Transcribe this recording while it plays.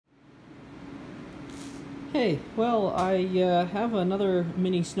Hey, well, I have another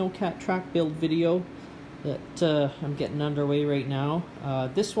mini snowcat track build video that I'm getting underway right now.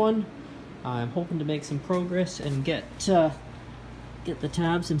 This one, I'm hoping to make some progress and get the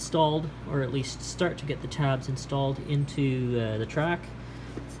tabs installed, or at least start to get the tabs installed into the track.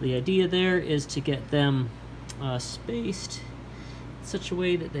 So the idea there is to get them spaced in such a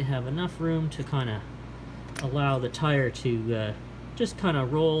way that they have enough room to kind of allow the tire to just kind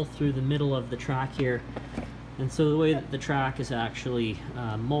of roll through the middle of the track here. And so the way that the track is actually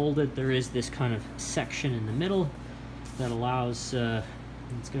molded, there is this kind of section in the middle that allows,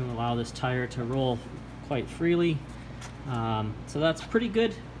 it's going to allow this tire to roll quite freely. So that's pretty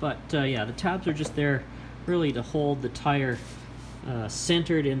good, but yeah, the tabs are just there really to hold the tire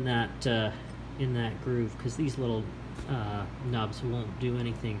centered in that groove, because these little nubs won't do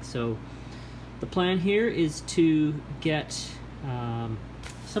anything. So the plan here is to get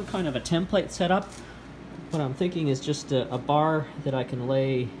some kind of a template set up. What I'm thinking is just a bar that I can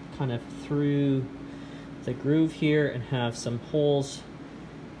lay kind of through the groove here and have some holes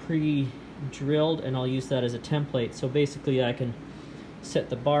pre-drilled, and I'll use that as a template. So basically I can set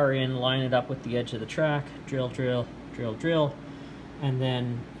the bar in, line it up with the edge of the track, drill, drill, drill, drill, and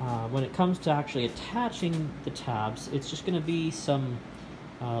then when it comes to actually attaching the tabs, it's just going to be some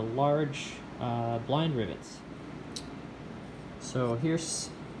large blind rivets. So here's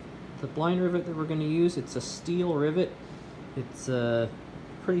the blind rivet that we're going to use. It's a steel rivet. It's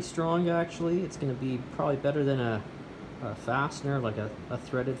pretty strong actually. It's going to be probably better than a fastener, like a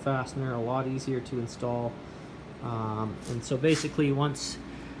threaded fastener, a lot easier to install. And so basically once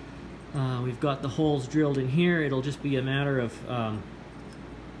we've got the holes drilled in here, it'll just be a matter of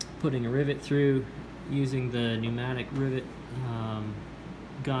putting a rivet through, using the pneumatic rivet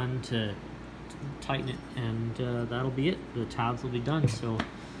gun to tighten it, and that'll be it. The tabs will be done. So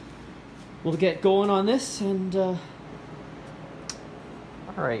we'll get going on this, and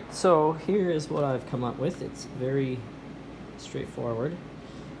alright, so here is what I've come up with. It's very straightforward.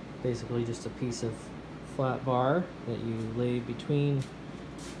 Basically just a piece of flat bar that you lay between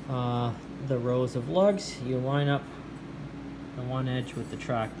the rows of lugs. You line up the one edge with the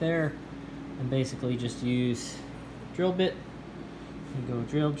track there, and basically just use drill bit. You go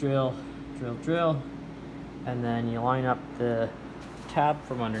drill, drill, drill, drill, and then you line up the tab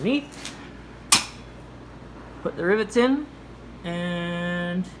from underneath, put the rivets in,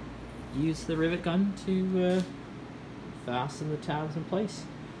 and use the rivet gun to fasten the tabs in place.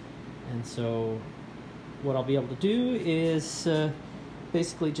 And so what I'll be able to do is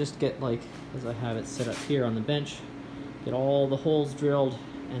basically just get, like, as I have it set up here on the bench, get all the holes drilled,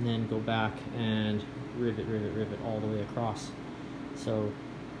 and then go back and rivet, rivet, rivet all the way across. So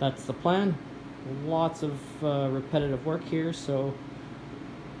that's the plan. Lots of repetitive work here, so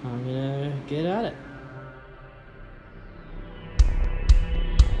I'm gonna get at it.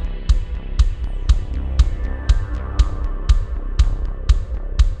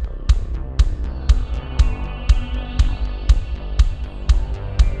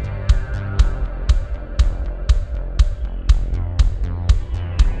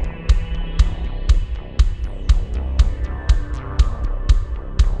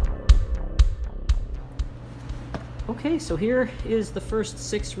 Okay, so here is the first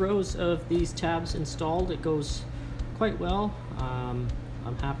 6 rows of these tabs installed. It goes quite well. I'm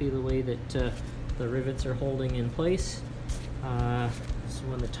happy the way that the rivets are holding in place. So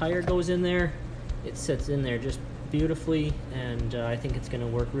when the tire goes in there, it sits in there just beautifully, and I think it's going to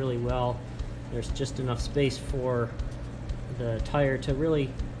work really well. There's just enough space for the tire to really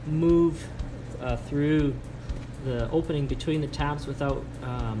move through the opening between the tabs without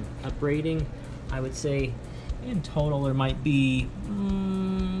abrading. I would say in total there might be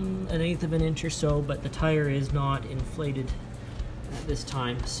 1/8 of an inch or so, but the tire is not inflated at this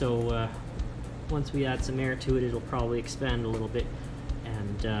time. So once we add some air to it, it'll probably expand a little bit,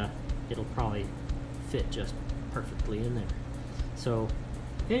 and it'll probably fit just perfectly in there. So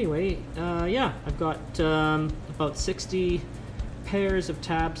anyway, yeah, I've got about 60 pairs of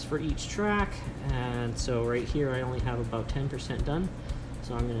tabs for each track, and so right here I only have about 10% done.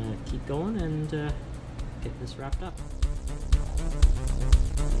 So I'm gonna keep going and get this wrapped up.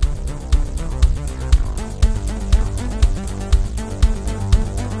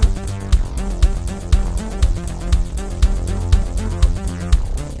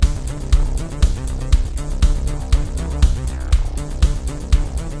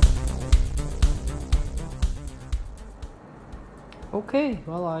 Okay,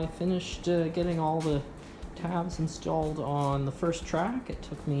 well, I finished getting all the tabs installed on the first track. It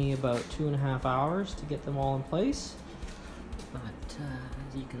took me about 2.5 hours to get them all in place, but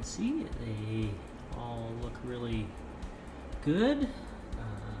as you can see, they all look really good.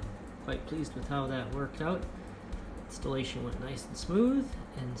 Quite pleased with how that worked out. Installation went nice and smooth,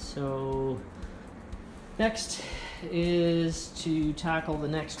 and so next is to tackle the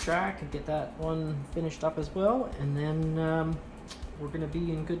next track and get that one finished up as well, and then we're going to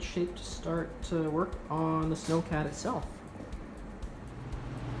be in good shape to start to work on the Snowcat itself.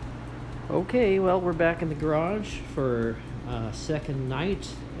 Okay, well, we're back in the garage for second night.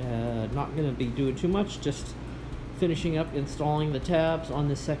 Not going to be doing too much, just finishing up installing the tabs on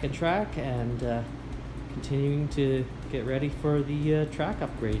the second track and continuing to get ready for the track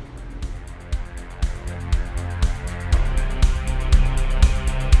upgrade.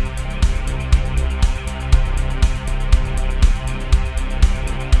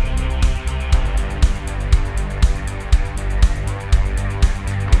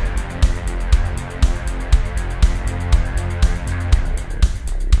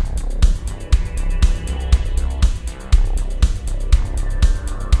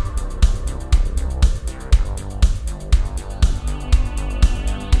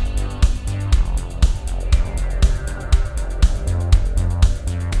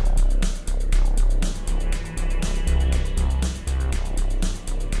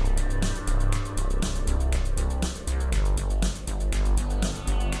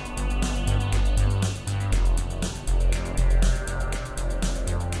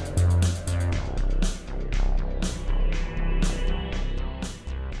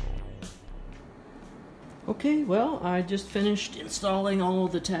 Okay, well, I just finished installing all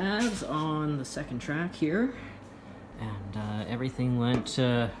of the tabs on the second track here, and everything went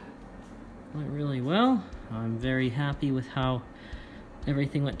really well. I'm very happy with how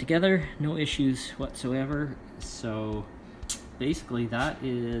everything went together. No issues whatsoever. So basically that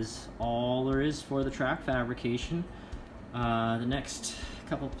is all there is for the track fabrication. The next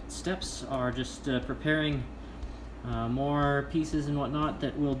couple steps are just preparing more pieces and whatnot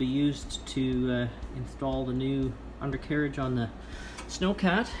that will be used to install the new undercarriage on the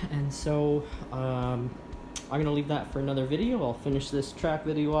Snowcat, and so I'm going to leave that for another video. I'll finish this track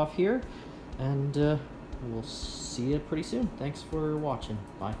video off here, and we'll see you pretty soon. Thanks for watching.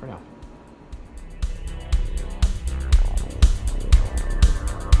 Bye for now.